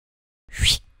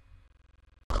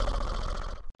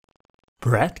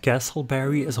Brad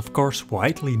Castleberry is of course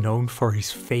widely known for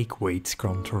his fake weights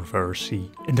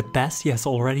controversy. In the past he has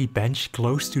already benched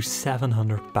close to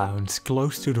 700 pounds,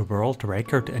 close to the world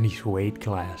record in his weight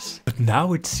class. But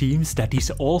now it seems that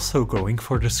he's also going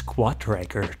for the squat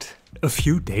record. A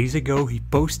few days ago he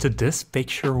posted this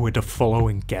picture with the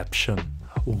following caption: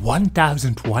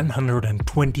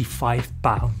 1,125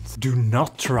 pounds. Do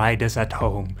not try this at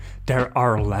home. There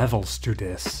are levels to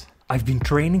this. I've been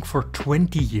training for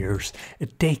 20 years.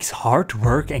 It takes hard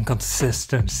work and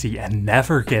consistency and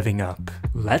never giving up.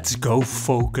 Let's go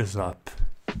focus up.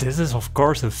 This is of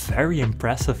course a very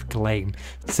impressive claim,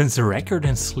 since the record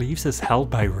in sleeves is held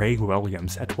by Ray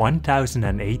Williams at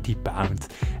 1,080 pounds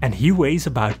and he weighs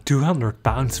about 200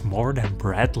 pounds more than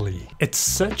Bradley. It's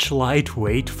such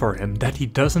lightweight for him that he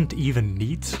doesn't even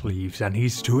need sleeves and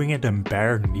he's doing it in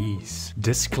bare knees.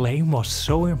 This claim was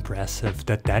so impressive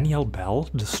that Daniel Bell,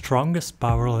 the strongest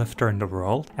powerlifter in the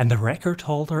world and the record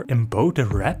holder in both the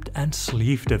rep and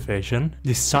sleeve division,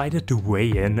 decided to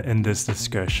weigh in this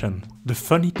discussion. The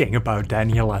funny thing about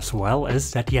Daniel as well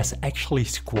is that he has actually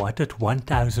squatted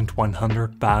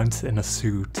 1,100 pounds in a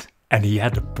suit. And he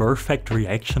had a perfect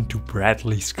reaction to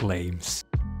Bradley's claims.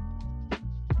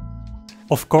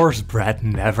 Of course Brad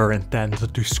never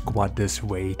intended to squat this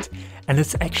weight, and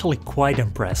it's actually quite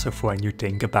impressive when you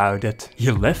think about it. He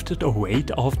lifted a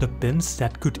weight off the pins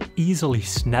that could easily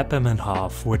snap him in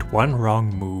half with one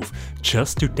wrong move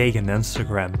just to take an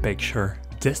Instagram picture.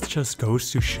 This just goes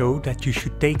to show that you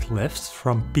should take lifts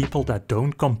from people that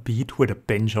don't compete with a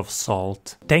pinch of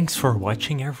salt. Thanks for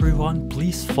watching everyone.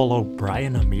 Please follow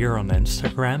Brian Amir on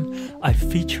Instagram.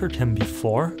 I've featured him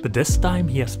before, but this time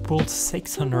he has pulled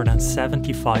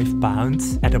 675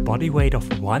 pounds at a body weight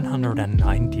of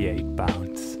 198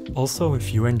 pounds. Also,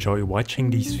 if you enjoy watching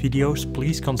these videos,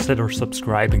 please consider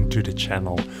subscribing to the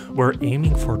channel. We're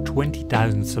aiming for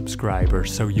 20,000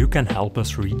 subscribers, so you can help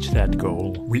us reach that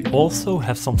goal. We also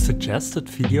have some suggested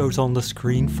videos on the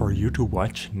screen for you to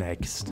watch next.